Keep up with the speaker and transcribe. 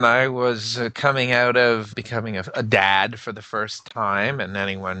I was coming out of becoming a dad for the first time, and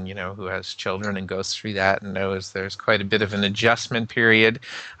anyone, who has children and goes through that knows there's quite a bit of an adjustment period,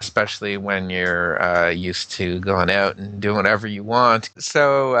 especially when you're used to going out and doing whatever you want.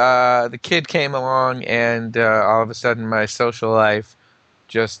 So the kid came along, and all of a sudden my social life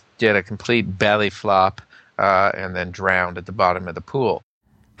just did a complete belly flop and then drowned at the bottom of the pool.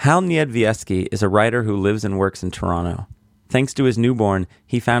 Hal Niedvieski is a writer who lives and works in Toronto. Thanks to his newborn,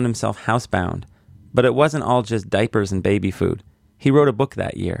 he found himself housebound. But it wasn't all just diapers and baby food. He wrote a book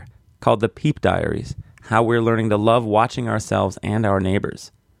that year called The Peep Diaries, How We're Learning to Love Watching Ourselves and Our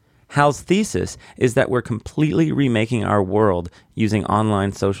Neighbors. Hal's thesis is that we're completely remaking our world using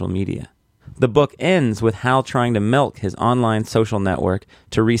online social media. The book ends with Hal trying to milk his online social network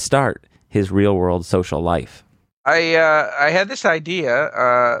to restart his real-world social life. I had this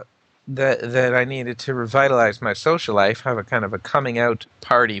idea that I needed to revitalize my social life, have a kind of a coming out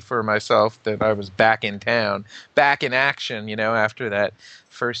party for myself that I was back in town, back in action, after that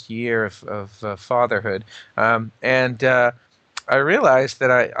first year of fatherhood. And I realized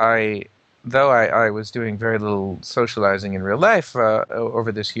that though I was doing very little socializing in real life,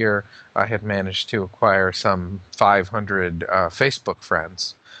 over this year I had managed to acquire some 500 Facebook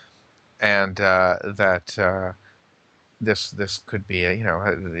friends. And this could be,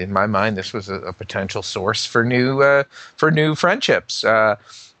 in my mind, this was a potential source for new friendships.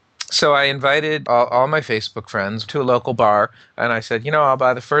 So I invited all my Facebook friends to a local bar, and I said, I'll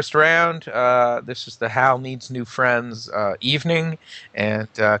buy the first round. This is the Hal Needs New Friends evening, and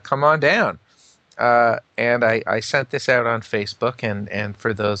come on down. And I sent this out on Facebook, and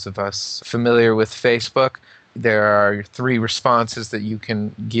for those of us familiar with Facebook, there are 3 responses that you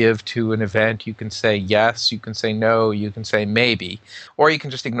can give to an event. You can say yes, you can say no, you can say maybe, or you can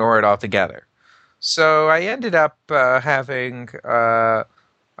just ignore it altogether. So I ended up having, I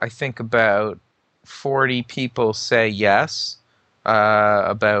think, about 40 people say yes,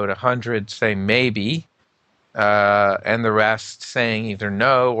 about 100 say maybe, and the rest saying either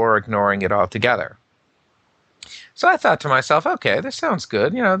no or ignoring it altogether. So I thought to myself, okay, this sounds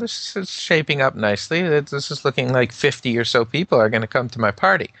good. This is shaping up nicely. This is looking like 50 or so people are going to come to my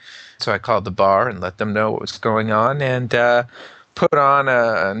party. So I called the bar and let them know what was going on, and put on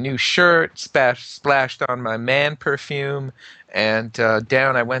a new shirt, splashed on my man perfume, and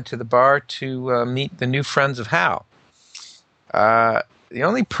down I went to the bar to meet the new friends of Hal. The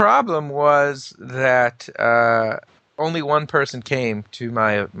only problem was that only one person came to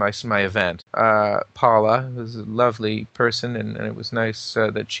my event. Paula was a lovely person, and it was nice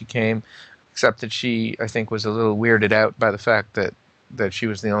that she came, except that she, I think, was a little weirded out by the fact that she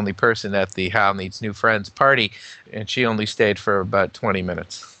was the only person at the Hal Needs New Friends party, and she only stayed for about 20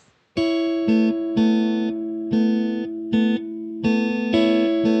 minutes.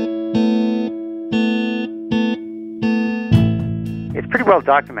 It's pretty well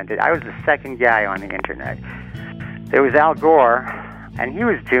documented. I was the second guy on the internet. There was Al Gore, and he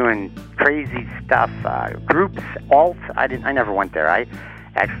was doing crazy stuff, groups, alts. I never went there. I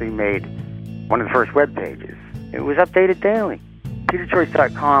actually made one of the first web pages. It was updated daily.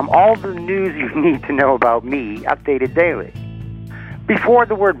 PeterChoice.com, all the news you need to know about me, updated daily. Before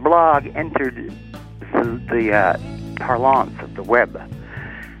the word blog entered the parlance of the web,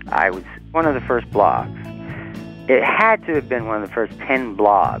 I was one of the first blogs. It had to have been one of the first 10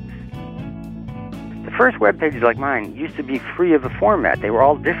 blogs. The first web pages like mine used to be free of a format. They were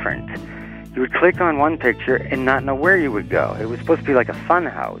all different. You would click on one picture and not know where you would go. It was supposed to be like a fun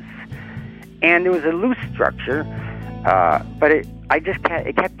house. And there was a loose structure, but it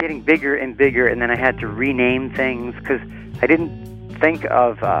kept getting bigger and bigger, and then I had to rename things because I didn't think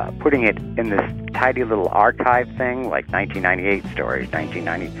of putting it in this tidy little archive thing like 1998 stories,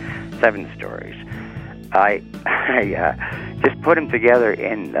 1997 stories. I just put them together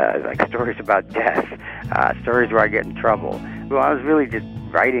in like stories about death, stories where I get in trouble. Well, I was really just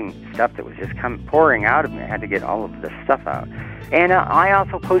writing stuff that was just pouring out of me. I had to get all of this stuff out. And I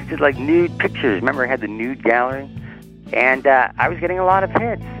also posted like nude pictures. Remember I had the nude gallery? And I was getting a lot of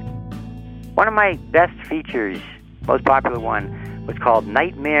hits. One of my best features, most popular one, was called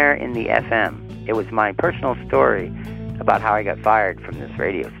Nightmare in the FM. It was my personal story about how I got fired from this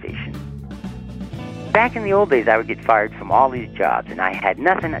radio station. Back in the old days, I would get fired from all these jobs, and I had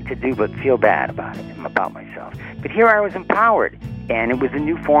nothing to do but feel bad about it, about myself. But here I was empowered, and it was a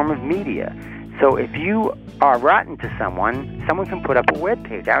new form of media. So if you are rotten to someone can put up a web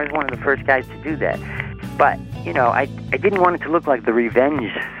page. I was one of the first guys to do that. But, I didn't want it to look like the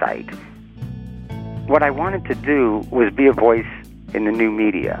revenge site. What I wanted to do was be a voice in the new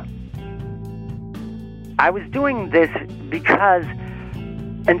media. I was doing this because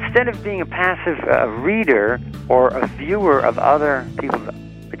instead of being a passive reader or a viewer of other people's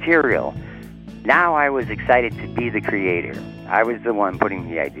material, now I was excited to be the creator. I was the one putting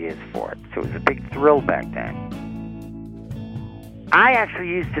the ideas forth. So it was a big thrill back then. I actually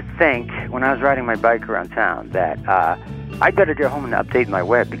used to think, when I was riding my bike around town, that I'd better go home and update my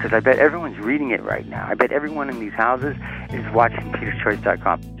web, because I bet everyone's reading it right now. I bet everyone in these houses is watching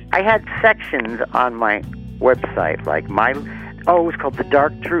peterschoice.com. I had sections on my website, like it was called The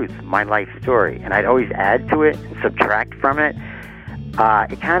Dark Truth, My Life Story, and I'd always add to it and subtract from it.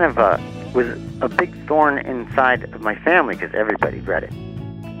 It kind of was a big thorn inside of my family, because everybody read it.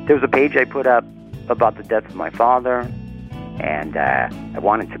 There was a page I put up about the death of my father, and I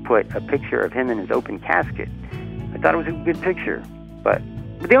wanted to put a picture of him in his open casket. I thought it was a good picture, but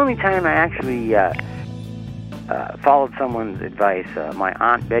the only time I actually followed someone's advice, my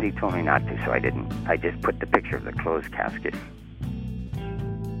Aunt Betty told me not to, so I didn't. I just put the picture of the closed casket.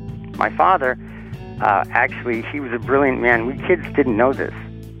 My father, actually, he was a brilliant man. We kids didn't know this,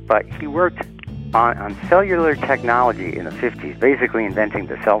 but he worked on cellular technology in the 50s, basically inventing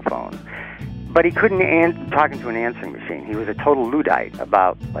the cell phone. But he couldn't talk into an answering machine. He was a total Luddite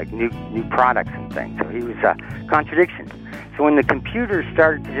about like new products and things. So he was a contradiction. So when the computers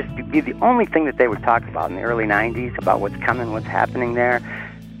started to just be the only thing that they would talk about in the early 90s, about what's coming, what's happening there,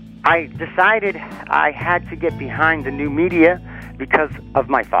 I decided I had to get behind the new media because of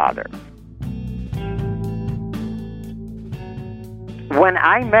my father. When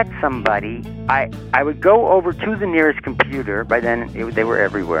I met somebody, I would go over to the nearest computer. By then, they were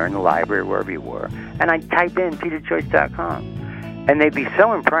everywhere, in the library, wherever you were. And I'd type in peterschoice.com. And they'd be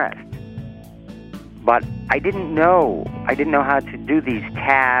so impressed. But I didn't know how to do these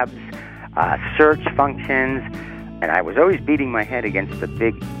tabs, search functions. And I was always beating my head against the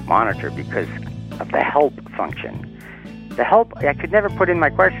big monitor because of the help function. The help, I could never put in my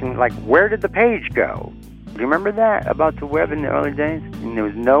question, like, where did the page go? Do you remember that about the web in the early days? And there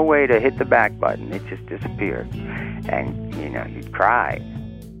was no way to hit the back button. It just disappeared. And, you'd cry.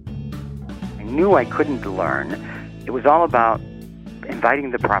 I knew I couldn't learn. It was all about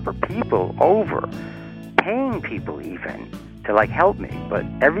inviting the proper people over, paying people even to, help me. But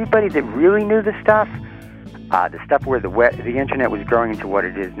everybody that really knew the stuff where the internet was growing into what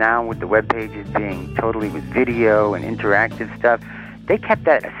it is now, with the web pages being totally with video and interactive stuff, they kept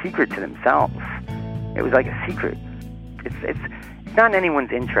that a secret to themselves. It was like a secret. It's not in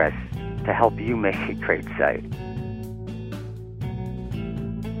anyone's interest to help you make a great site.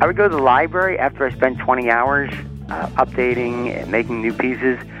 I would go to the library after I spent 20 hours updating and making new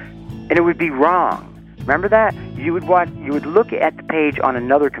pieces, and it would be wrong. Remember that? You would look at the page on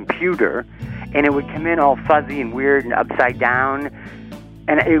another computer, and it would come in all fuzzy and weird and upside down,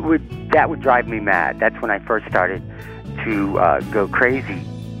 and that would drive me mad. That's when I first started to go crazy.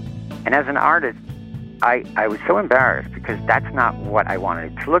 And as an artist, I was so embarrassed because that's not what I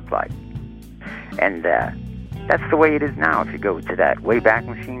wanted it to look like. And that's the way it is now. If you go to that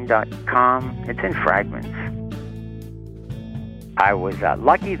waybackmachine.com, it's in fragments. I was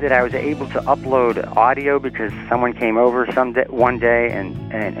lucky that I was able to upload audio because someone came over one day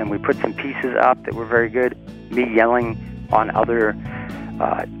and we put some pieces up that were very good. Me yelling on other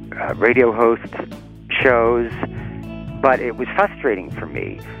radio host shows. But it was frustrating for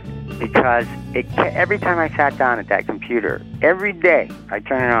me because every time I sat down at that computer, every day I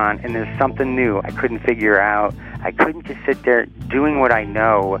turn it on and there's something new I couldn't figure out. I couldn't just sit there doing what I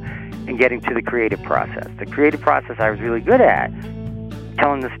know and getting to the creative process. The creative process I was really good at,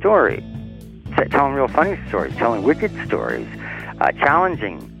 telling the story, telling real funny stories, telling wicked stories,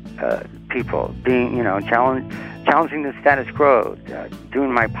 challenging people, being, challenging the status quo,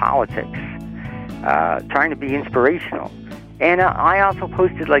 doing my politics, trying to be inspirational. And I also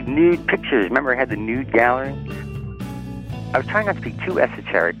posted nude pictures. Remember I had the nude gallery? I was trying not to be too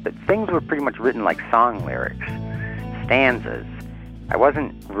esoteric, but things were pretty much written like song lyrics, stanzas. I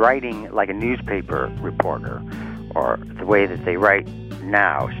wasn't writing like a newspaper reporter or the way that they write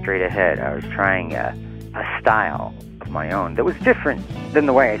now, straight ahead. I was trying a style of my own that was different than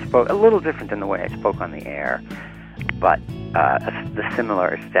the way I spoke, a little different than the way I spoke on the air, but the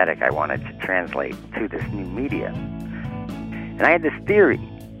similar aesthetic I wanted to translate to this new media. And I had this theory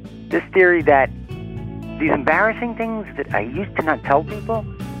that these embarrassing things that I used to not tell people,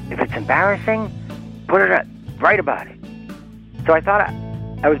 if it's embarrassing, put it up, write about it. So I thought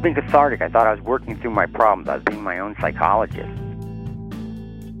I was being cathartic. I thought I was working through my problems. I was being my own psychologist.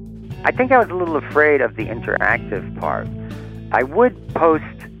 I think I was a little afraid of the interactive part. I would post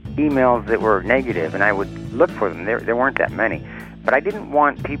emails that were negative, and I would look for them. There weren't that many. But I didn't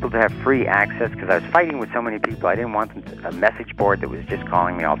want people to have free access because I was fighting with so many people. I didn't want them to, a message board that was just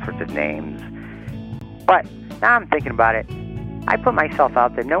calling me all sorts of names. But now I'm thinking about it. I put myself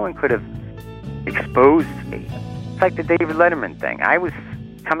out there. No one could have exposed me. It's like the David Letterman thing. I was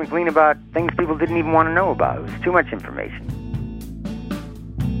coming clean about things people didn't even want to know about. It was too much information.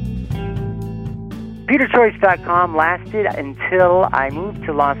 PeterChoice.com lasted until I moved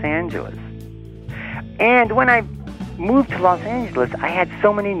to Los Angeles. And when I moved to Los Angeles, I had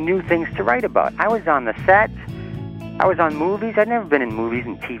so many new things to write about. I was on the set. I was on movies. I'd never been in movies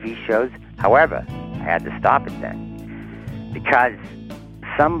and TV shows. However, I had to stop it then because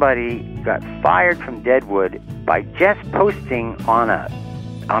somebody got fired from Deadwood by just posting on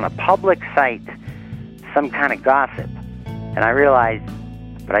a public site some kind of gossip. And I realized,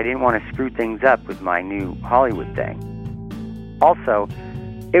 but I didn't want to screw things up with my new Hollywood thing. Also,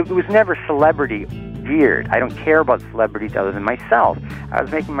 it was never celebrity geared. I don't care about celebrities other than myself. I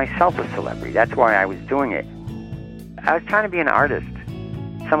was making myself a celebrity. That's why I was doing it. I was trying to be an artist.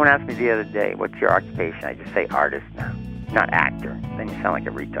 Someone asked me the other day, what's your occupation? I just say artist now, not actor. Then you sound like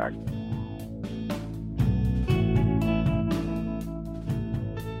a retard.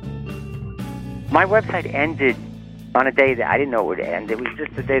 My website ended on a day that I didn't know it would end. It was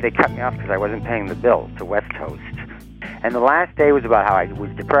just the day they cut me off because I wasn't paying the bills to West Coast. And the last day was about how I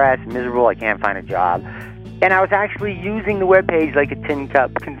was depressed, miserable, I can't find a job. And I was actually using the webpage like a tin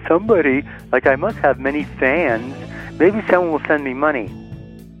cup. Can somebody, like I must have many fans, maybe someone will send me money.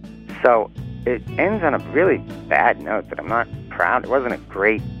 So it ends on a really bad note that I'm not proud. It wasn't a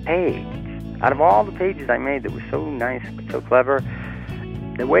great page. Out of all the pages I made that were so nice, but so clever,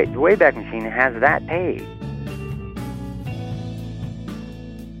 the Wayback Machine has that page.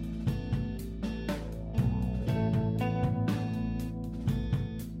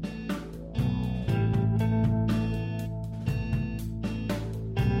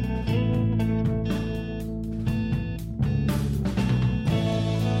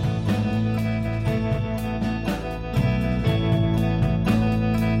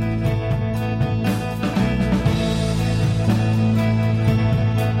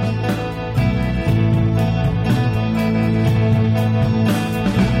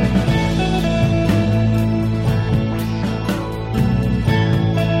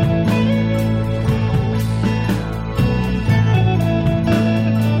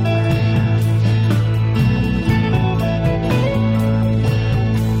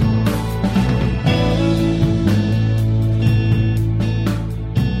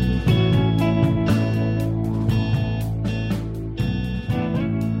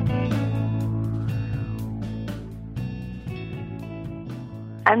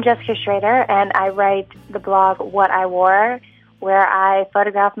 I'm Jessica Schrader, and I write the blog What I Wore, where I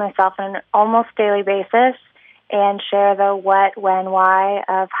photograph myself on an almost daily basis and share the what, when, why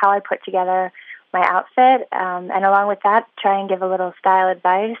of how I put together my outfit. And along with that, try and give a little style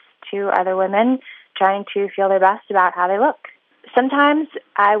advice to other women trying to feel their best about how they look. Sometimes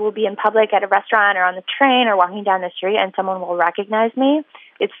I will be in public at a restaurant or on the train or walking down the street and someone will recognize me.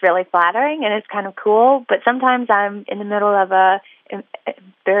 It's really flattering and it's kind of cool, but sometimes I'm in the middle of a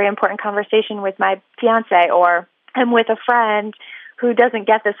very important conversation with my fiance, or I'm with a friend who doesn't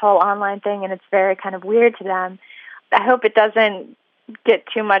get this whole online thing and it's very kind of weird to them. I hope it doesn't get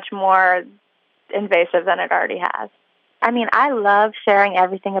too much more invasive than it already has. I mean, I love sharing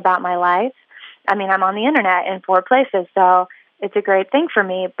everything about my life. I mean, I'm on the internet in 4 places, so it's a great thing for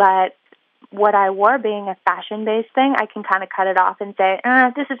me, but what I wore being a fashion-based thing, I can kind of cut it off and say,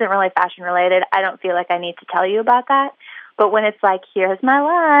 this isn't really fashion-related. I don't feel like I need to tell you about that. But when it's like, here's my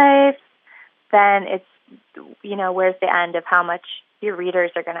life, then it's, where's the end of how much your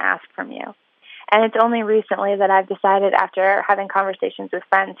readers are going to ask from you? And it's only recently that I've decided, after having conversations with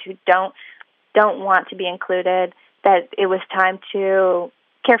friends who don't want to be included, that it was time to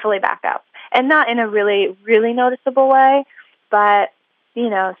carefully back up. And not in a really, really noticeable way, but,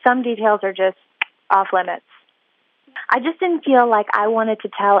 some details are just off limits. I just didn't feel like I wanted to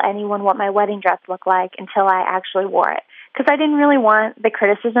tell anyone what my wedding dress looked like until I actually wore it. Because I didn't really want the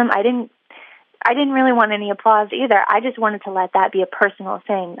criticism. I didn't really want any applause either. I just wanted to let that be a personal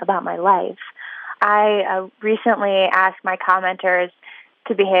thing about my life. I recently asked my commenters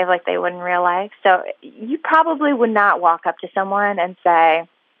to behave like they would in real life. So you probably would not walk up to someone and say,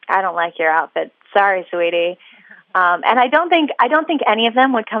 I don't like your outfit. Sorry, sweetie. And I don't think any of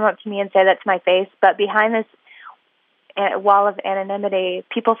them would come up to me and say that to my face, but behind this wall of anonymity,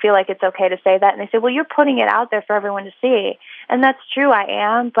 people feel like it's okay to say that, and they say, well, you're putting it out there for everyone to see. And that's true, I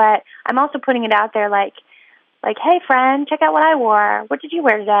am, but I'm also putting it out there like, hey, friend, check out what I wore. What did you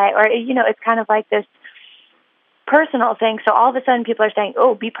wear today? Or, it's kind of like this personal thing. So all of a sudden people are saying,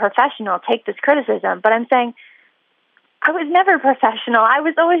 oh, be professional, take this criticism. But I'm saying, I was never professional. I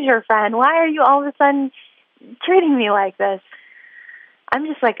was always your friend. Why are you all of a sudden treating me like this? I'm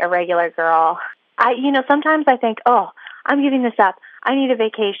just like a regular girl. Sometimes I think, oh, I'm giving this up. I need a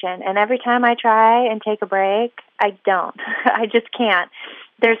vacation. And every time I try and take a break, I don't. I just can't.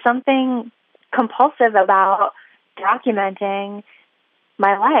 There's something compulsive about documenting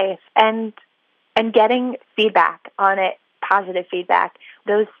my life and getting feedback on it, positive feedback.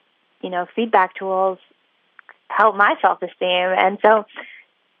 Those, feedback tools help my self-esteem. And so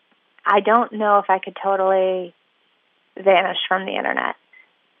I don't know if I could totally vanish from the internet.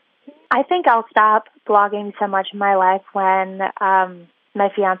 I think I'll stop blogging so much in my life when my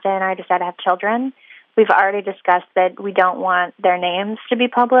fiance and I decide to have children. We've already discussed that we don't want their names to be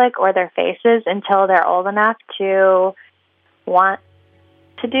public or their faces until they're old enough to want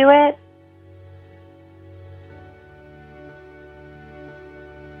to do it.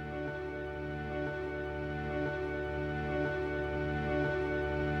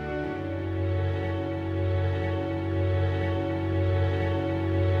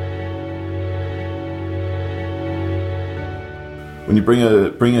 When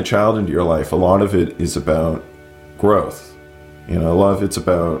you bring a child into your life, a lot of it is about growth. A lot of it's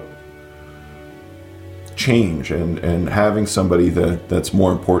about change and having somebody that's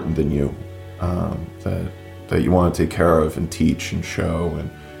more important than you, that you want to take care of and teach and show,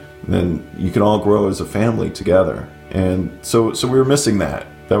 and then you can all grow as a family together. And so we were missing that.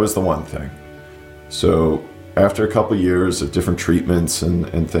 That was the one thing. So after a couple of years of different treatments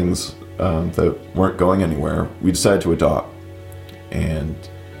and things that weren't going anywhere, we decided to adopt. And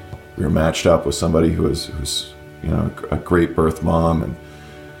we were matched up with somebody who's a great birth mom, and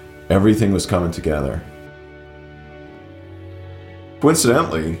everything was coming together.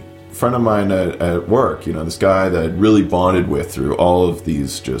 Coincidentally, a friend of mine at work, this guy that I'd really bonded with through all of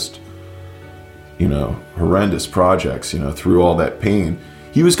these just, horrendous projects, through all that pain,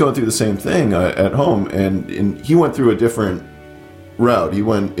 he was going through the same thing at home, and he went through a different route. He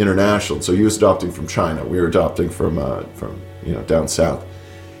went international, so he was adopting from China. We were adopting from down south.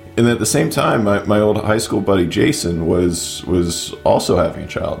 And at the same time, my old high school buddy Jason was also having a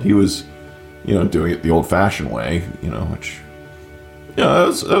child. He was, doing it the old-fashioned way, which, that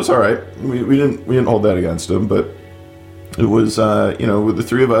was all right. We didn't hold that against him, but it was, with the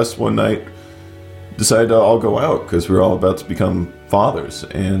three of us one night decided to all go out because we were all about to become fathers,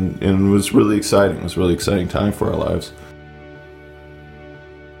 and it was really exciting. It was a really exciting time for our lives.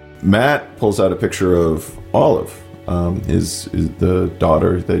 Matt pulls out a picture of Olive. Is the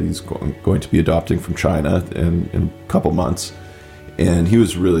daughter that he's going to be adopting from China in a couple months. And he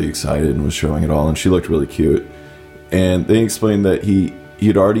was really excited and was showing it all, and she looked really cute. And they explained that he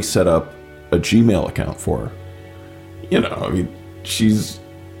had already set up a Gmail account for her. She's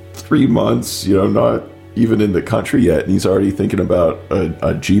 3 months, not even in the country yet, and he's already thinking about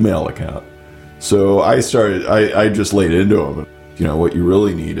a Gmail account. So I just laid into him. What you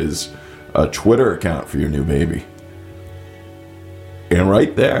really need is a Twitter account for your new baby. And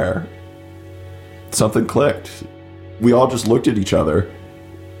right there, something clicked. We all just looked at each other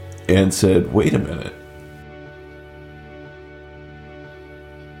and said, wait a minute.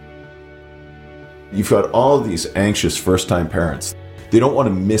 You've got all of these anxious first-time parents. They don't want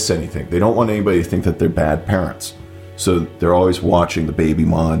to miss anything. They don't want anybody to think that they're bad parents. So they're always watching the baby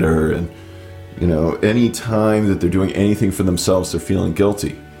monitor, and any time that they're doing anything for themselves, they're feeling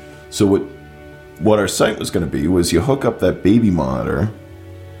guilty. So what our site was going to be was you hook up that baby monitor,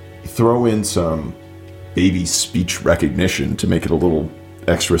 you throw in some baby speech recognition to make it a little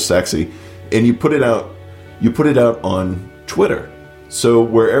extra sexy, and you put it out on Twitter. So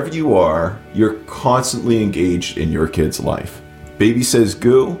wherever you are, you're constantly engaged in your kid's life. Baby says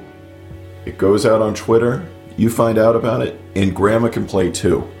goo, it goes out on Twitter, you find out about it, and grandma can play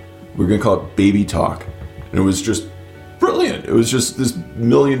too. We're going to call it Baby Talk. And it was just brilliant. It was just this $1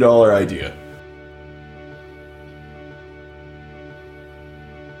 million idea.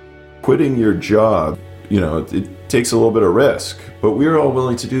 Quitting your job, it takes a little bit of risk, but we were all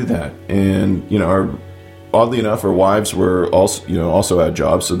willing to do that. And, oddly enough, our wives were also had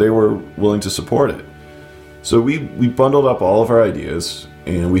jobs, so they were willing to support it. So we bundled up all of our ideas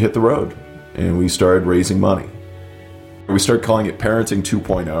and we hit the road and we started raising money. We started calling it Parenting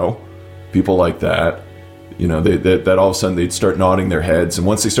 2.0. People like that, that all of a sudden they'd start nodding their heads. And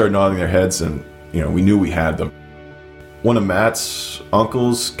once they started nodding their heads, then, we knew we had them. One of Matt's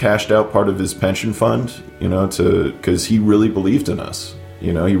uncles cashed out part of his pension fund, because he really believed in us.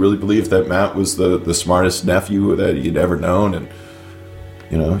 He really believed that Matt was the smartest nephew that he'd ever known. And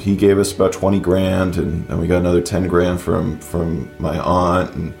He gave us about 20 grand, and we got another 10 grand from my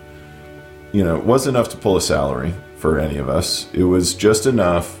aunt, and it wasn't enough to pull a salary for any of us. It was just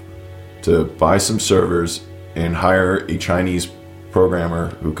enough to buy some servers and hire a Chinese programmer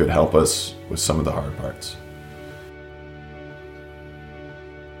who could help us with some of the hard parts.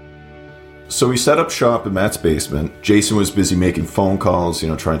 So we set up shop in Matt's basement. Jason was busy making phone calls,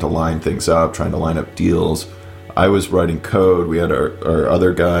 trying to line things up, trying to line up deals. I was writing code. We had our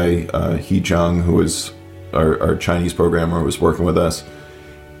other guy, He Jung, who was our Chinese programmer, who was working with us.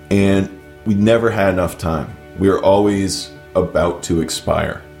 And we never had enough time. We were always about to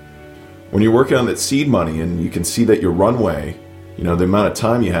expire. When you're working on that seed money and you can see that your runway, the amount of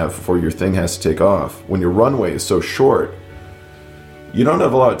time you have before your thing has to take off, when your runway is so short, you don't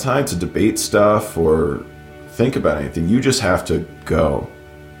have a lot of time to debate stuff or think about anything. You just have to go.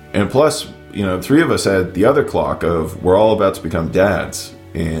 And plus, three of us had the other clock of we're all about to become dads.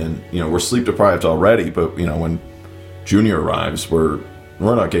 And, we're sleep deprived already, but, when Junior arrives, we're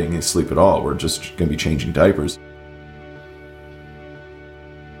not getting any sleep at all. We're just going to be changing diapers.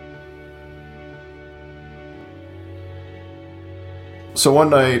 So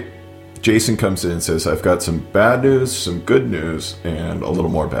one night, Jason comes in and says, I've got some bad news, some good news, and a little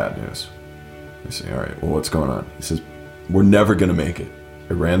more bad news. I say, all right, well, what's going on? He says, we're never going to make it.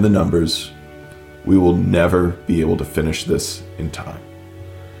 I ran the numbers. We will never be able to finish this in time.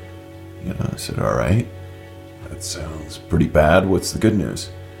 I said, all right, that sounds pretty bad. What's the good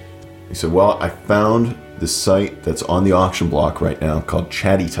news? He said, well, I found this site that's on the auction block right now called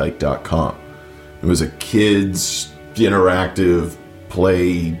chattytype.com. It was a kids interactive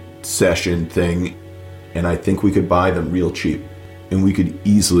play session thing, and I think we could buy them real cheap, and we could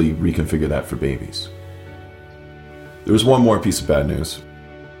easily reconfigure that for babies. There was one more piece of bad news.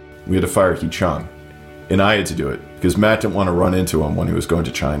 We had to fire He Chang, and I had to do it because Matt didn't want to run into him when he was going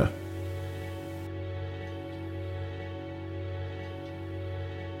to China.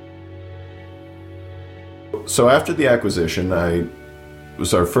 So after the acquisition, it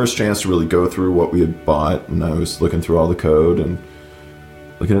was our first chance to really go through what we had bought, and I was looking through all the code and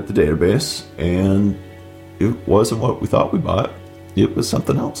looking at the database, and it wasn't what we thought we bought. It was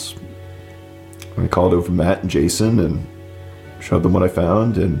something else. I called over Matt and Jason and showed them what I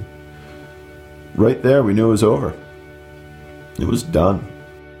found, and right there we knew it was over. It was done.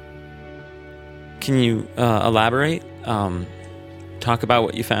 Can you elaborate? Talk about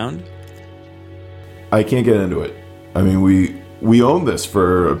what you found? I can't get into it. I mean, we owned this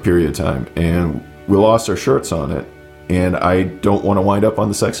for a period of time, and we lost our shirts on it, and I don't want to wind up on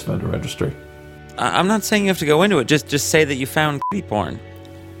the sex offender registry. I'm not saying you have to go into it. Just say that you found porn.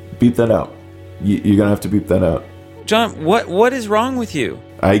 Beep that out. You're going to have to beep that out. John, what is wrong with you?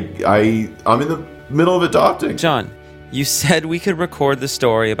 I'm in the middle of adopting. John, you said we could record the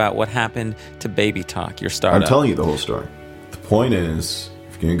story about what happened to Baby Talk, your startup. I'm telling you the whole story. The point is,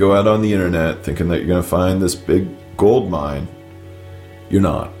 if you're going to go out on the internet thinking that you're going to find this big gold mine, you're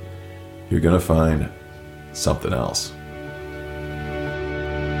not. You're going to find something else.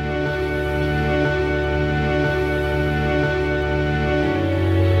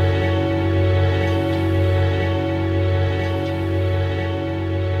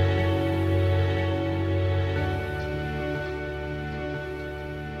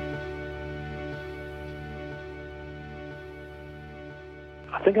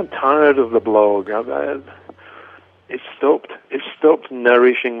 I think I'm tired of the blog. It stopped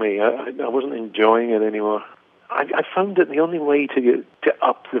nourishing me. I wasn't enjoying it anymore. I found that the only way to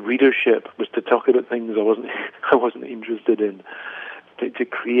up the readership was to talk about things I wasn't interested in, to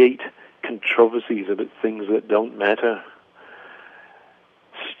create controversies about things that don't matter,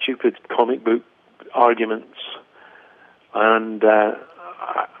 stupid comic book arguments, and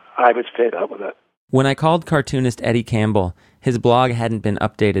I was fed up with it. When I called cartoonist Eddie Campbell, his blog hadn't been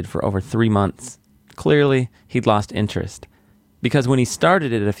updated for over 3 months. Clearly, he'd lost interest. Because when he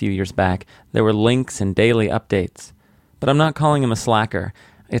started it a few years back, there were links and daily updates. But I'm not calling him a slacker.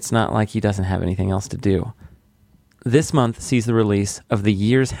 It's not like he doesn't have anything else to do. This month sees the release of The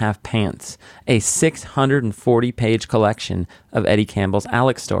Years Have Pants, a 640-page collection of Eddie Campbell's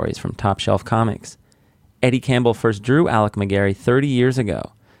Alec stories from Top Shelf Comics. Eddie Campbell first drew Alec McGarry 30 years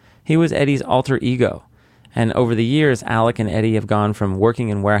ago. He was Eddie's alter ego. And over the years, Alec and Eddie have gone from working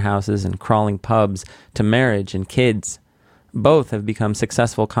in warehouses and crawling pubs to marriage and kids. Both have become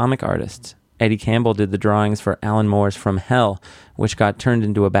successful comic artists. Eddie Campbell did the drawings for Alan Moore's From Hell, which got turned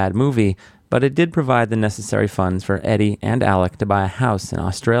into a bad movie, but it did provide the necessary funds for Eddie and Alec to buy a house in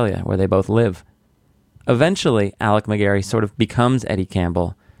Australia where they both live. Eventually, Alec McGarry sort of becomes Eddie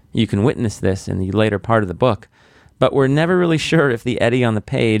Campbell. You can witness this in the later part of the book. but we're never really sure if the Eddie on the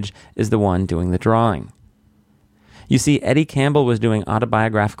page is the one doing the drawing. You see, Eddie Campbell was doing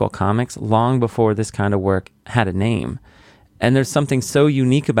autobiographical comics long before this kind of work had a name. And there's something so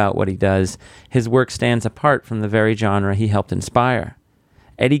unique about what he does, his work stands apart from the very genre he helped inspire.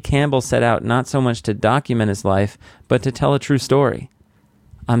 Eddie Campbell set out not so much to document his life, but to tell a true story.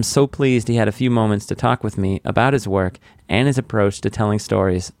 I'm so pleased he had a few moments to talk with me about his work and his approach to telling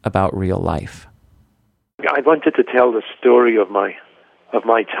stories about real life. I wanted to tell the story of my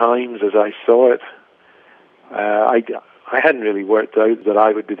times as I saw it. I hadn't really worked out that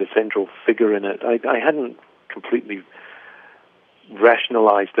I would be the central figure in it. I hadn't completely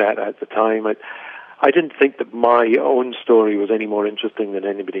rationalized that at the time. I didn't think that my own story was any more interesting than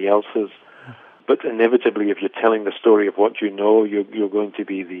anybody else's. But inevitably, if you're telling the story of what you know, you're going to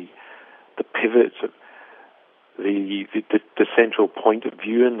be the pivot, the central point of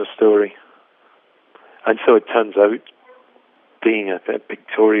view in the story. And so it turns out being a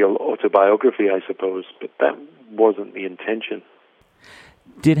pictorial autobiography, I suppose, but that wasn't the intention.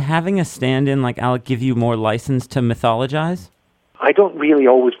 Did having a stand-in like Alec give you more license to mythologize? I don't really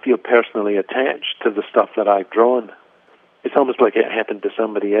always feel personally attached to the stuff that I've drawn. It's almost like it happened to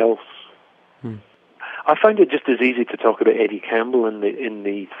somebody else. I found it just as easy to talk about Eddie Campbell in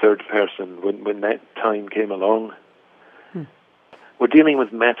the third person when that time came along. We're dealing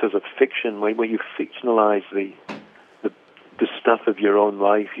with matters of fiction where you fictionalize the stuff of your own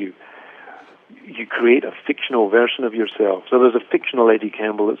life. You create a fictional version of yourself. So there's a fictional Eddie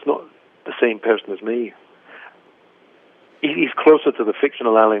Campbell. It's not the same person as me. He's closer to the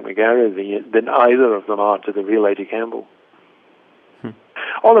fictional Alec McGarry than either of them are to the real Eddie Campbell.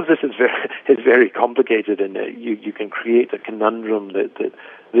 All of this is very complicated, and you can create a conundrum that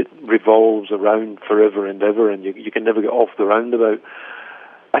revolves around forever and ever, and you can never get off the roundabout.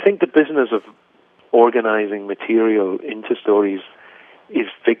 I think the business of organizing material into stories is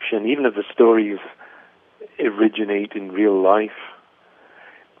fiction, even if the stories originate in real life.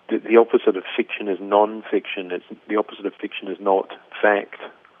 The opposite of fiction is non-fiction. The opposite of fiction is not fact.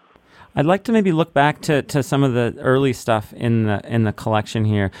 I'd like to maybe look back to some of the early stuff in the collection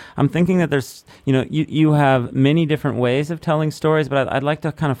here. I'm thinking that there's, you have many different ways of telling stories, but I'd like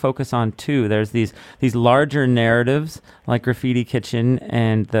to kind of focus on two. There's these larger narratives like Graffiti Kitchen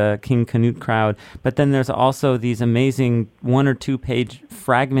and the King Canute Crowd, but then there's also these amazing 1 or 2 page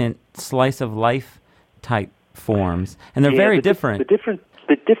fragment slice of life type forms, and they're very different. The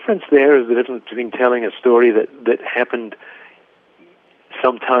difference there is the difference between telling a story that happened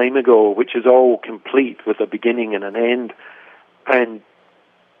some time ago, which is all complete with a beginning and an end, and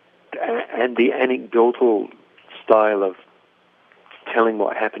the anecdotal style of telling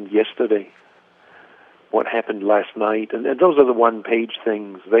what happened yesterday, what happened last night, and those are the one-page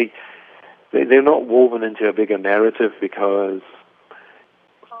things. They're not woven into a bigger narrative because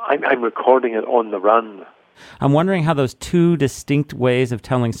I'm recording it on the run. I'm wondering how those two distinct ways of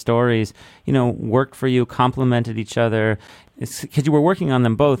telling stories, worked for you, complemented each other. Because you were working on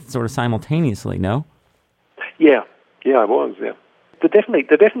them both sort of simultaneously, no? Yeah, I was. Yeah, they're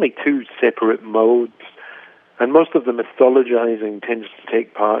definitely two separate modes, and most of the mythologizing tends to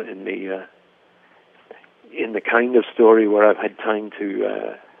take part in the kind of story where I've had time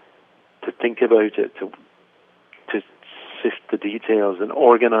to think about it, to sift the details and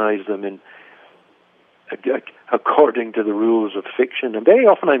organize them in according to the rules of fiction. And very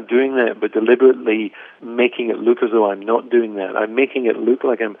often I'm doing that, but deliberately making it look as though I'm not doing that. I'm making it look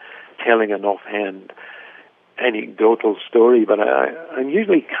like I'm telling an offhand anecdotal story, but I'm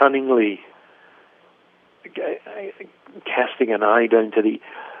usually cunningly casting an eye down to the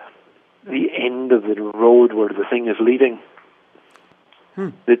end of the road where the thing is leading.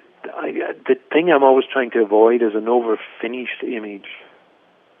 The thing I'm always trying to avoid is an over-finished image.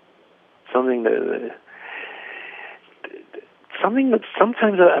 Something that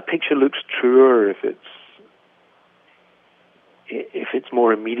sometimes a picture looks truer if it's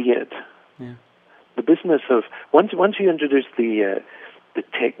more immediate. Yeah. The business of once you introduce the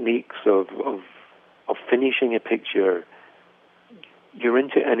techniques of finishing a picture, you're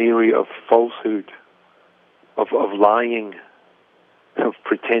into an area of falsehood, of lying, of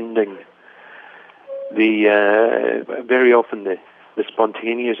pretending. Very often the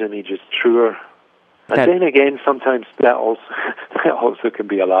spontaneous image is truer. And then again, sometimes that also can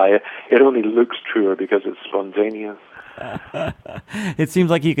be a lie. It only looks truer because it's spontaneous. It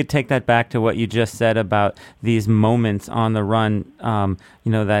seems like you could take that back to what you just said about these moments on the run.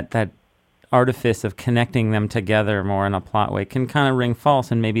 That artifice of connecting them together more in a plot way can kind of ring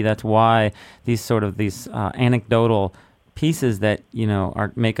false, and maybe that's why these anecdotal pieces that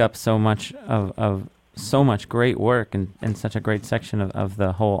make up so much of so much great work and such a great section of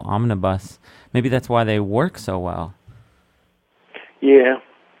the whole omnibus. Maybe that's why they work so well. Yeah.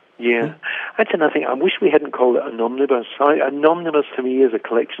 That's another thing. I wish we hadn't called it an omnibus. An omnibus to me is a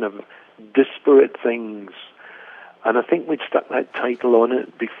collection of disparate things, and I think we'd stuck that title on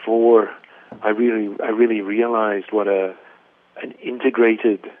it before I really realized what an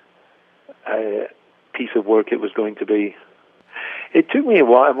integrated piece of work it was going to be. It took me a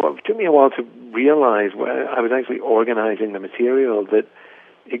while. It took me a while to realize when I was actually organizing the material that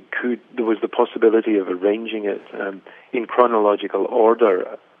there was the possibility of arranging it in chronological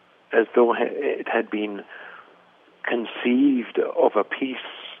order, as though it had been conceived of a piece.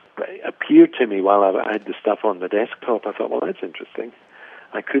 It appeared to me while I had the stuff on the desktop. I thought, well, that's interesting.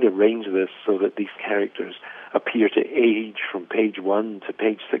 I could arrange this so that these characters appear to age from page 1 to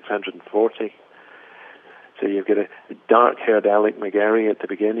page 640. So you've got a dark-haired Alec McGarry at the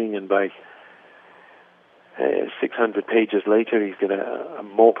beginning, and by 600 pages later, he's got a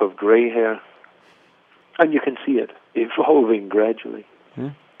mop of grey hair. And you can see it evolving gradually.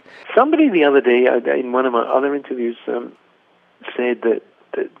 Somebody the other day, in one of my other interviews, said that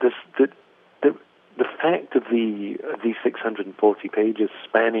the fact of these 640 pages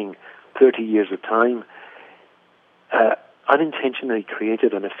spanning 30 years of time unintentionally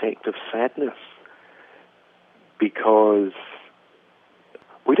created an effect of sadness, because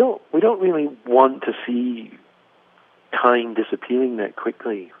we don't really want to see time disappearing that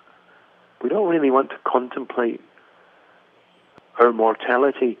quickly. We don't really want to contemplate our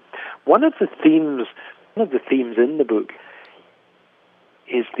mortality. One of the themes in the book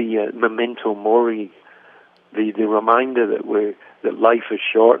is the memento mori, the reminder that life is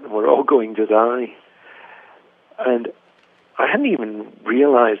short and we're all going to die. And I hadn't even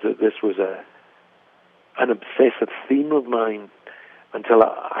realized that this was an obsessive theme of mine until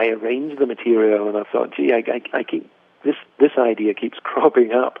I arranged the material, and I thought, gee, I keep this idea keeps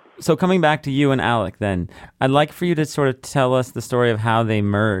cropping up. So coming back to you and Alec, then, I'd like for you to sort of tell us the story of how they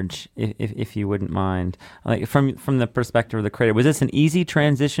merge, if you wouldn't mind, like from the perspective of the creator. Was this an easy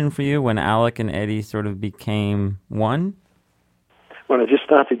transition for you when Alec and Eddie sort of became one? Well, I just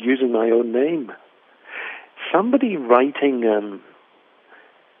started using my own name. Somebody writing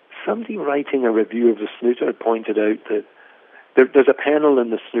a review of the Snooter pointed out that there's a panel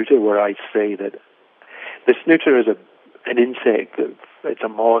in the Snooter where I say that the Snooter is an insect, it's a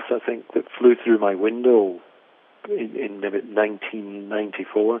moth, I think, that flew through my window in about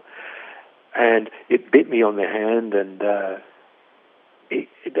 1994, and it bit me on the hand, and I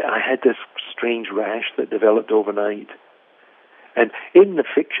had this strange rash that developed overnight. And in the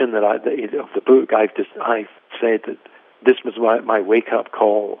fiction of the book, I've said that this was my wake-up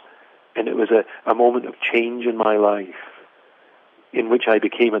call, and it was a moment of change in my life in which I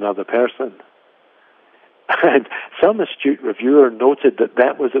became another person. And some astute reviewer noted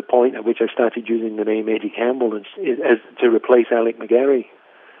that was the point at which I started using the name Eddie Campbell as to replace Alec McGarry.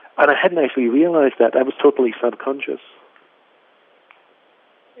 And I hadn't actually realized that. I was totally subconscious.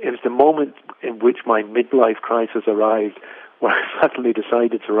 It was the moment in which my midlife crisis arrived where I suddenly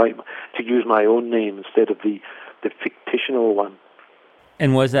decided to use my own name instead of the fictional one.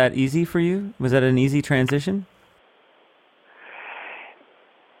 And was that easy for you? Was that an easy transition?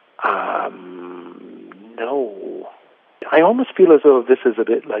 No. I almost feel as though this is a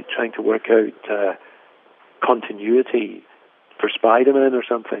bit like trying to work out continuity for Spider-Man or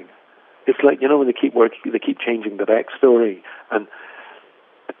something. It's like, when they keep changing the backstory, and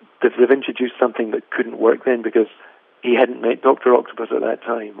they've introduced something that couldn't work then because he hadn't met Dr. Octopus at that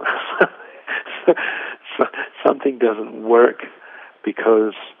time. so something doesn't work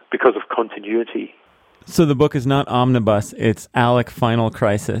because of continuity. So the book is not Omnibus, it's Alec Final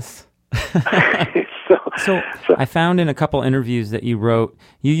Crisis. So I found in a couple interviews that you wrote,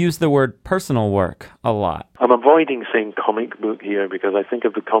 you use the word personal work a lot. I'm avoiding saying comic book here because I think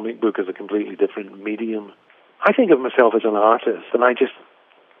of the comic book as a completely different medium. I think of myself as an artist, and I just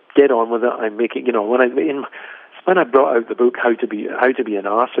get on with it. I'm making, when I brought out the book How to Be an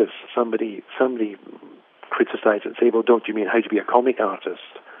Artist, somebody criticized it and said, "Well, don't you mean how to be a comic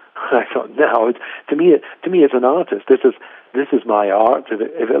artist?" I thought, no, to me as an artist, this is my art.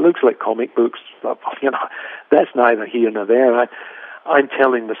 If it looks like comic books, that's neither here nor there. I'm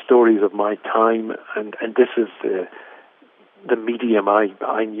telling the stories of my time, and this is the medium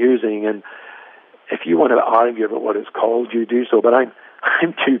I'm using. And if you want to argue about what it's called, you do so. But I'm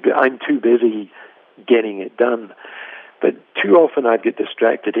too busy getting it done. But too often I get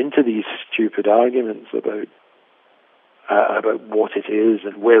distracted into these stupid arguments about what it is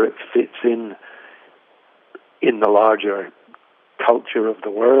and where it fits in the larger culture of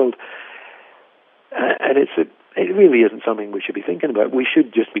the world. And it really isn't something we should be thinking about. We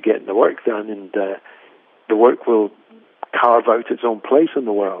should just be getting the work done, and the work will carve out its own place in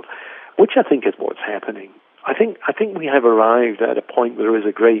the world, which I think is what's happening. I think we have arrived at a point where there is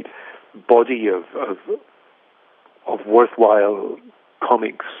a great body of worthwhile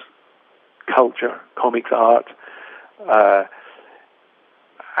comics culture, comics art, and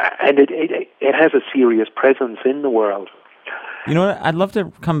it has a serious presence in the world. You know what? I'd love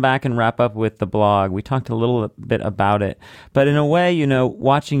to come back and wrap up with the blog. We talked a little bit about it, but in a way,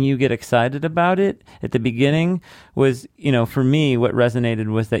 watching you get excited about it at the beginning was, for me, what resonated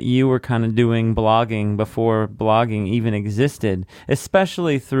was that you were kind of doing blogging before blogging even existed,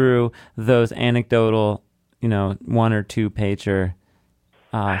 especially through those anecdotal, 1 or 2 pager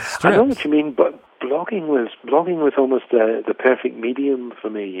strips. I know what you mean, but blogging was almost the perfect medium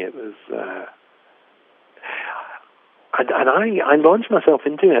for me. It was. And I launched myself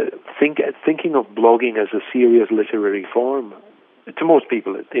into it, thinking of blogging as a serious literary form. To most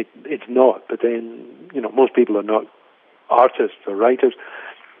people, it's not. But then, most people are not artists or writers.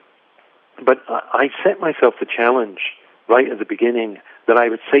 But I set myself the challenge right at the beginning that I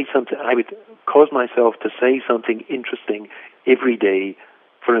would say something. I would cause myself to say something interesting every day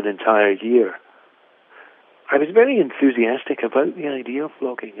for an entire year. I was very enthusiastic about the idea of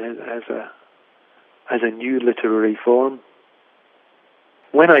blogging as a new literary form.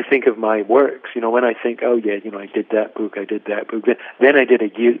 When I think of my works, when I think, I did that book, then I did a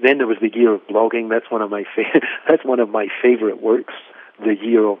year. Then there was the year of blogging. That's one of my favorite works, the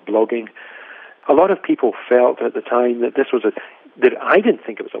year of blogging. A lot of people felt at the time that that I didn't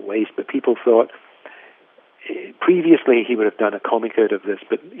think it was a waste, but people thought previously he would have done a comic out of this,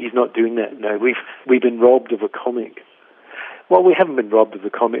 but he's not doing that now. We've been robbed of a comic. Well, we haven't been robbed of the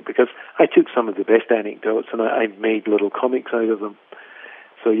comic because I took some of the best anecdotes and I made little comics out of them.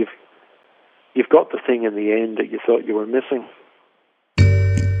 So you've got the thing in the end that you thought you were missing.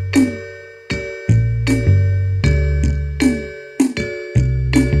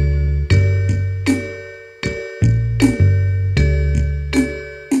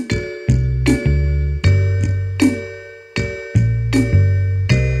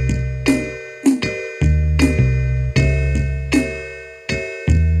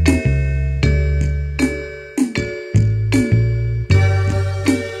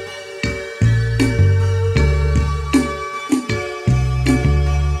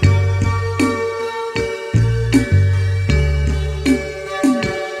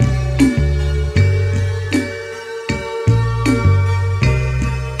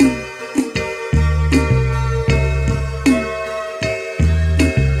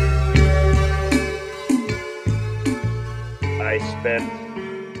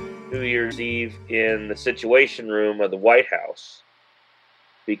 In the Situation Room of the White House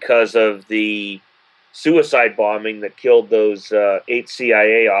because of the suicide bombing that killed those 8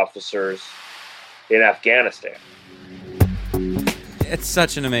 CIA officers in Afghanistan. It's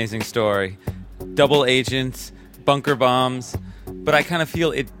such an amazing story. Double agents, bunker bombs, but I kind of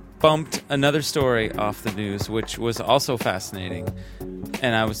feel it bumped another story off the news, which was also fascinating.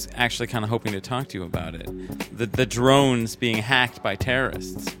 And I was actually kind of hoping to talk to you about it. The drones being hacked by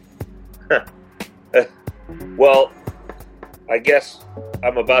terrorists. Well, I guess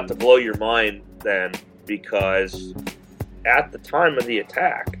I'm about to blow your mind then, because at the time of the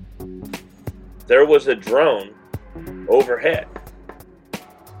attack, there was a drone overhead.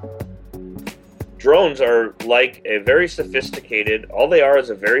 Drones are like a very sophisticated, all they are is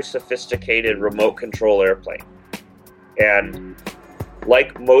a very sophisticated remote control airplane. And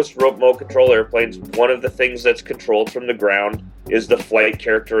like most remote control airplanes, one of the things that's controlled from the ground is the flight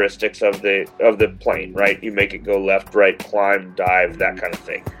characteristics of the plane, right? You make it go left, right, climb, dive, that kind of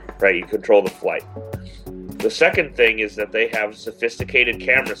thing, right? You control the flight. The second thing is that they have sophisticated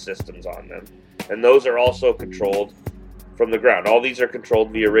camera systems on them, and those are also controlled from the ground. All these are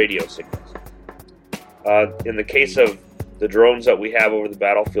controlled via radio signals. In the case of the drones that we have over the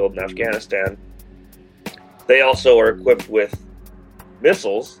battlefield in Afghanistan, they also are equipped with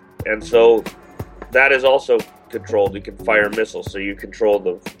missiles, and so that is also controlled. You can fire missiles, so you control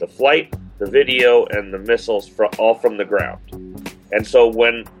the flight, the video, and the missiles all from the ground. And so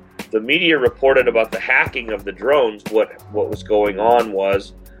when the media reported about the hacking of the drones, what was going on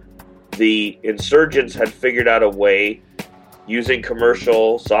was the insurgents had figured out a way, using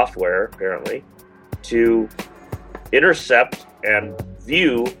commercial software apparently, to intercept and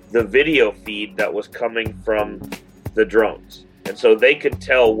view the video feed that was coming from the drones. And so they could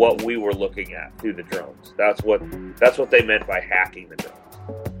tell what we were looking at through the drones. That's what they meant by hacking the drones.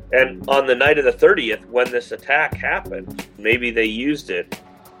 And on the night of the 30th, when this attack happened, maybe they used it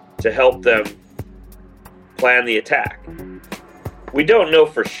to help them plan the attack. We don't know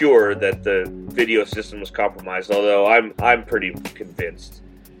for sure that the video system was compromised, although I'm pretty convinced,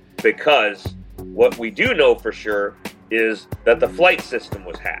 because what we do know for sure is that the flight system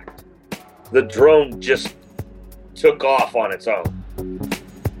was hacked. The drone just took off on its own.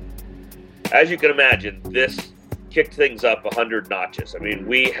 As you can imagine, this kicked things up 100 notches. I mean,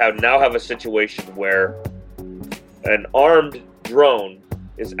 we now have a situation where an armed drone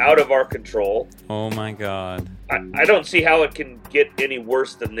is out of our control. Oh my God. I don't see how it can get any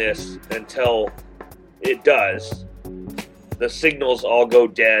worse than this until it does. The signals all go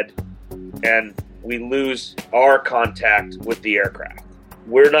dead and we lose our contact with the aircraft.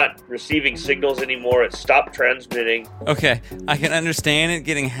 We're not receiving signals anymore. It stopped transmitting. Okay, I can understand it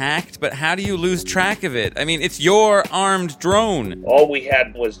getting hacked, but how do you lose track of it? I mean, it's your armed drone. All we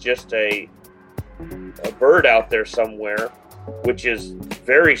had was just a bird out there somewhere, which is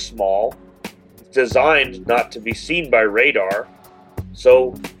very small, designed not to be seen by radar,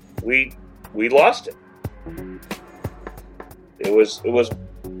 so we lost it. It was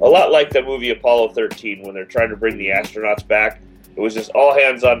a lot like the movie Apollo 13 when they're trying to bring the astronauts back. It was just all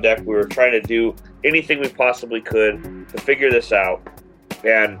hands on deck. We were trying to do anything we possibly could to figure this out.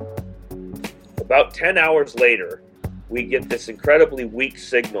 And about 10 hours later, we get this incredibly weak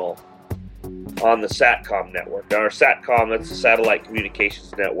signal on the SATCOM network. Now, our SATCOM, that's the satellite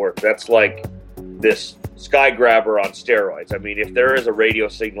communications network. That's like this sky grabber on steroids. I mean, if there is a radio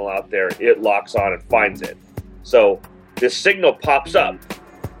signal out there, it locks on and finds it. So this signal pops up.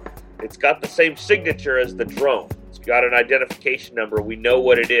 It's got the same signature as the drone. It's got an identification number. We know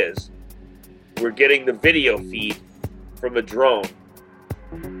what it is. We're getting the video feed from a drone.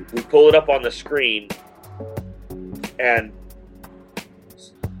 We pull it up on the screen, and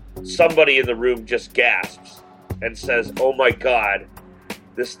somebody in the room just gasps and says, "Oh my God,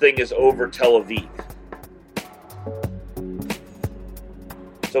 this thing is over Tel Aviv."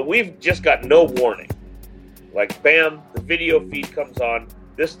 So we've just got no warning. Like, bam, the video feed comes on.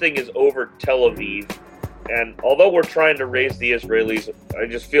 This thing is over Tel Aviv. And although we're trying to raise the Israelis, I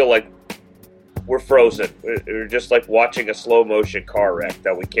just feel like we're frozen. We're just like watching a slow motion car wreck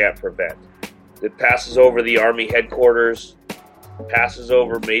that we can't prevent. It passes over the Army headquarters, passes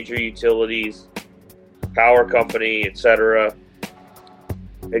over major utilities, power company, etc.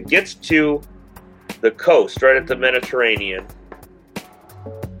 It gets to the coast, right at the Mediterranean,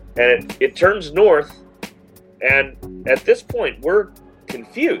 and it turns north, and at this point, we're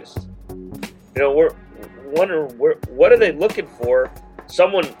confused. We're wondering, what are they looking for?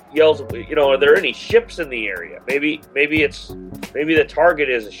 Someone yells, are there any ships in the area? Maybe the target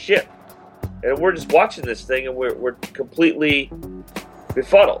is a ship, and we're just watching this thing, and we're completely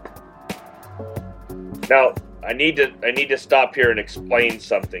befuddled. Now, I need to stop here and explain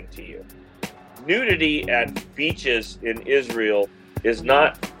something to you. Nudity at beaches in Israel is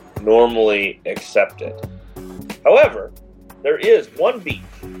not normally accepted. However, there is one beach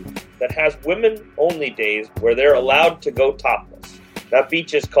that has women-only days where they're allowed to go topless. That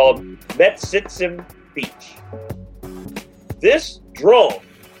beach is called Metzitzim Beach. This drone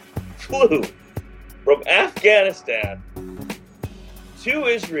flew from Afghanistan to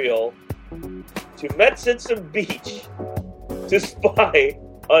Israel to Metzitzim Beach to spy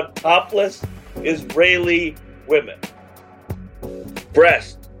on topless Israeli women.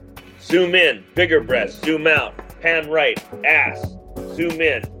 Breast, zoom in, bigger breast, zoom out, pan right, ass, zoom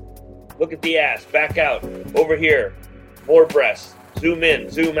in, look at the ass, back out, over here, more breasts, zoom in,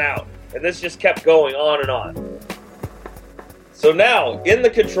 zoom out, and this just kept going on and on. So now, in the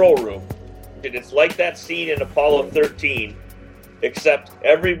control room, it's like that scene in Apollo 13, except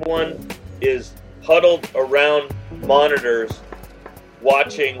everyone is huddled around monitors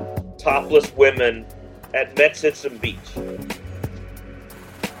watching topless women at Metzitzim Beach.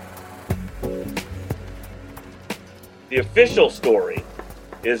 The official story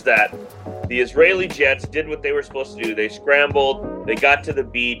is that the Israeli jets did what they were supposed to do. They scrambled, they got to the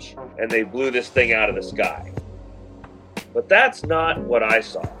beach, and they blew this thing out of the sky. But that's not what I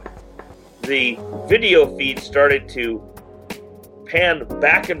saw. The video feed started to pan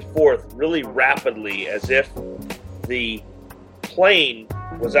back and forth really rapidly as if the plane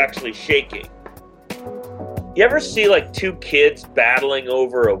was actually shaking. You ever see like two kids battling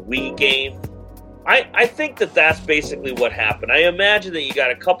over a Wii game? I think that's basically what happened. I imagine that you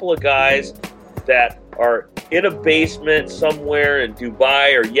got a couple of guys that are in a basement somewhere in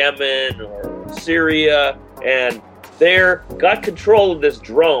Dubai or Yemen or Syria, and they're got control of this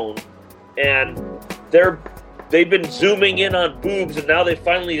drone, and they've been zooming in on boobs, and now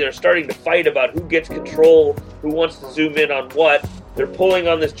they're starting to fight about who gets control, who wants to zoom in on what, They're pulling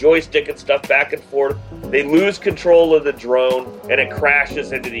on this joystick and stuff back and forth. They lose control of the drone, and it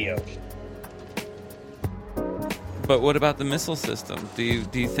crashes into the ocean. But what about the missile system? Do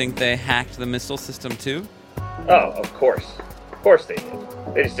you think they hacked the missile system too? Oh, of course. Of course they did.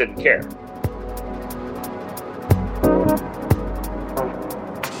 They just didn't care.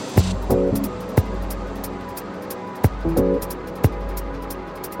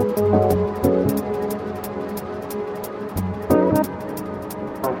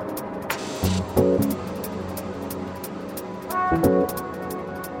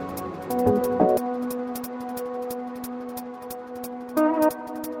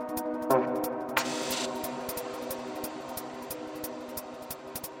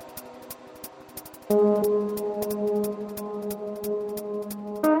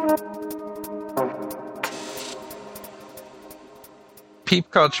 Peep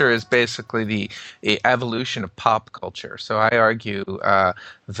culture is basically the evolution of pop culture. So I argue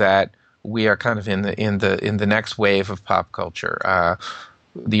that we are kind of in the next wave of pop culture.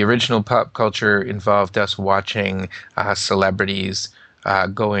 The original pop culture involved us watching celebrities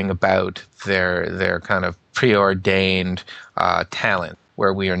going about their kind of preordained talent,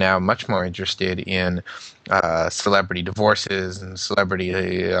 where we are now much more interested in celebrity divorces and celebrity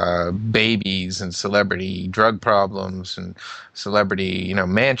babies and celebrity drug problems and celebrity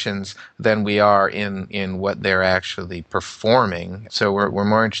mansions than we are in what they're actually performing. So we're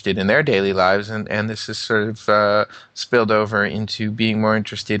more interested in their daily lives, and this is sort of spilled over into being more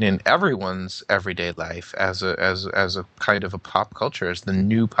interested in everyone's everyday life as a kind of a pop culture, as the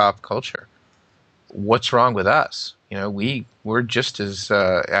new pop culture. What's wrong with us? We're just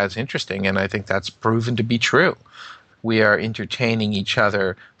as interesting, and I think that's proven to be true. We are entertaining each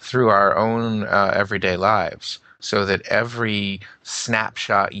other through our own everyday lives, so that every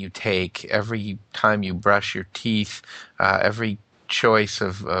snapshot you take, every time you brush your teeth, every choice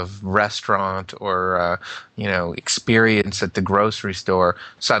of restaurant or experience at the grocery store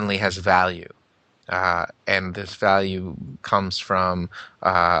suddenly has value. And this value comes from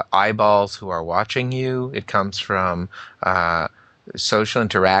eyeballs who are watching you. It comes from social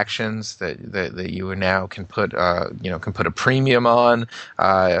interactions that you now can put a premium on.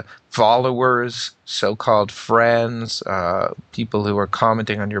 Followers, so-called friends, people who are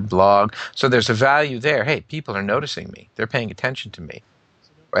commenting on your blog. So there's a value there. Hey, people are noticing me. They're paying attention to me.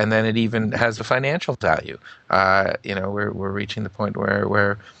 And then it even has a financial value. We're reaching the point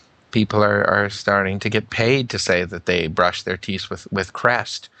where people are starting to get paid to say that they brushed their teeth with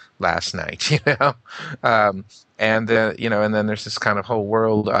Crest last night, and then there's this kind of whole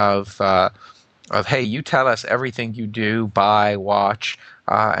world of hey, you tell us everything you do, buy, watch,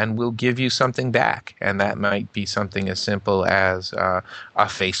 and we'll give you something back, and that might be something as simple as a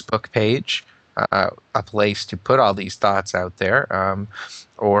Facebook page, a place to put all these thoughts out there,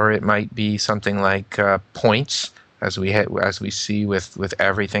 or it might be something like points. As we see with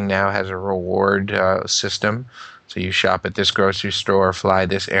everything now, has a reward system. So you shop at this grocery store, fly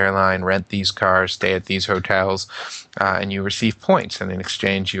this airline, rent these cars, stay at these hotels, and you receive points. And in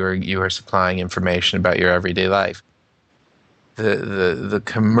exchange, you are supplying information about your everyday life. The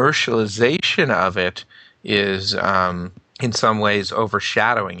commercialization of it is in some ways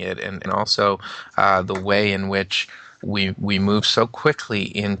overshadowing it, and also the way in which we move so quickly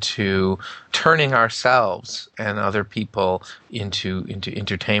into turning ourselves and other people into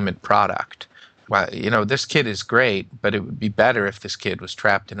entertainment product. Well, this kid is great, but it would be better if this kid was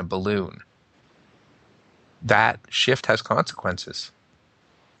trapped in a balloon. That shift has consequences.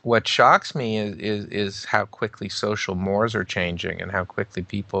 What shocks me is how quickly social mores are changing, and how quickly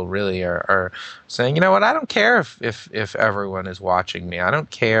people really are saying, you know what, I don't care if everyone is watching me. I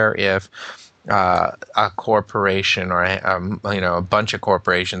don't care if a corporation or a bunch of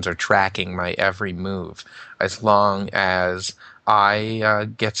corporations are tracking my every move, as long as I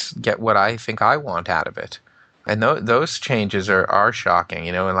get what I think I want out of it. And those changes are shocking,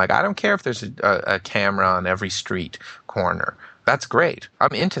 and I don't care if there's a camera on every street corner. That's great.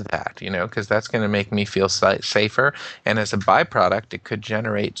 I'm into that, because that's going to make me feel safer. And as a byproduct, it could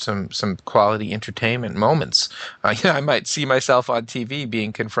generate some quality entertainment moments. I might see myself on TV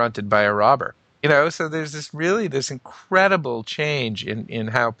being confronted by a robber. So there's this incredible change in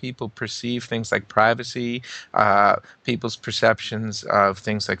how people perceive things like privacy, people's perceptions of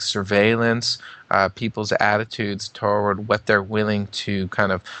things like surveillance, people's attitudes toward what they're willing to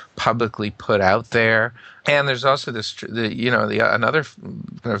kind of publicly put out there. And there's also another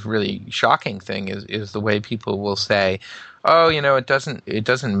kind of really shocking thing is the way people will say, oh, it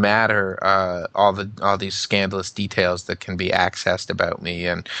doesn't matter all these scandalous details that can be accessed about me,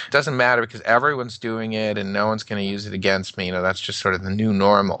 and it doesn't matter because everyone's doing it and no one's going to use it against me. That's just sort of the new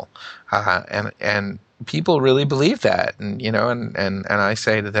normal, and people really believe that, and I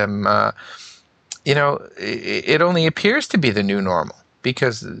say to them, it only appears to be the new normal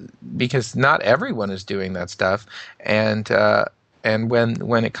because not everyone is doing that stuff, and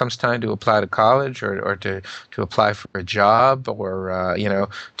when it comes time to apply to college or to apply for a job or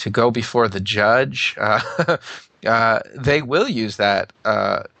to go before the judge, they will use that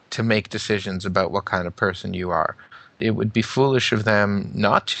to make decisions about what kind of person you are. It would be foolish of them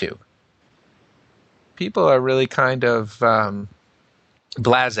not to. People are really kind of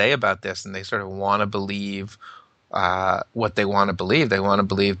blasé about this, and they sort of want to believe what they want to believe. They want to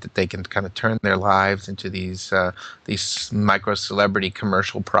believe that they can kind of turn their lives into these micro-celebrity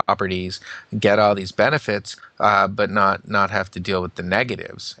commercial properties, get all these benefits, but not have to deal with the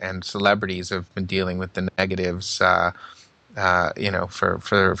negatives. And celebrities have been dealing with the negatives, for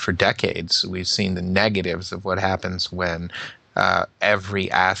decades. We've seen the negatives of what happens when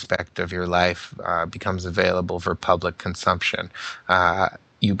every aspect of your life becomes available for public consumption.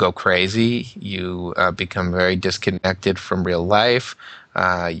 You go crazy, you become very disconnected from real life.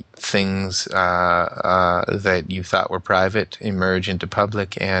 Things that you thought were private emerge into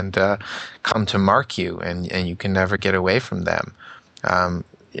public and come to mark you, and you can never get away from them. So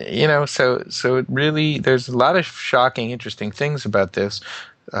it really, there's a lot of shocking, interesting things about this.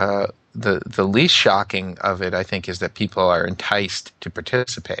 The least shocking of it, I think, is that people are enticed to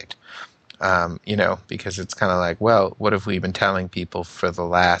participate. Because it's kind of like, well, what have we been telling people for the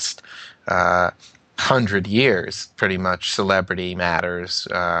last 100 years? Pretty much celebrity matters.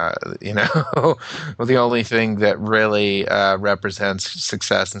 Well, the only thing that really represents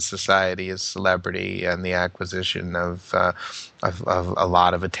success in society is celebrity and the acquisition of a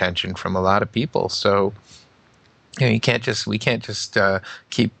lot of attention from a lot of people. So, we can't just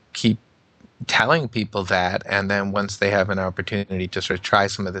keep telling people that, and then once they have an opportunity to sort of try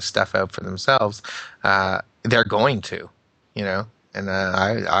some of this stuff out for themselves, they're going to, And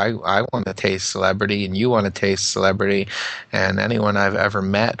I want to taste celebrity, and you want to taste celebrity, and anyone I've ever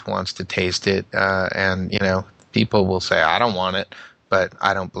met wants to taste it. And people will say, I don't want it, but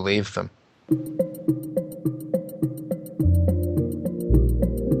I don't believe them.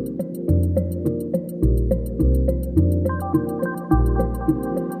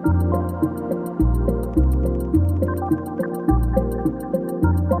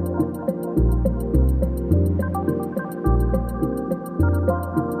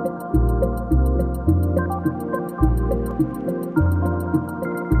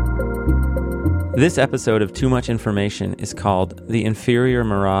 This episode of Too Much Information is called The Inferior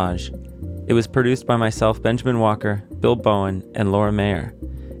Mirage. It was produced by myself, Benjamin Walker, Bill Bowen, and Laura Mayer.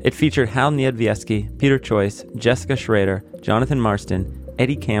 It featured Hal Niedvieski, Peter Choice, Jessica Schrader, Jonathan Marston,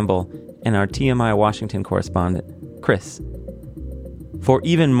 Eddie Campbell, and our TMI Washington correspondent, Chris. For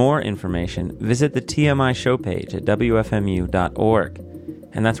even more information, visit the TMI show page at wfmu.org,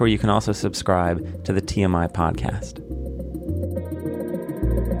 and that's where you can also subscribe to the TMI podcast.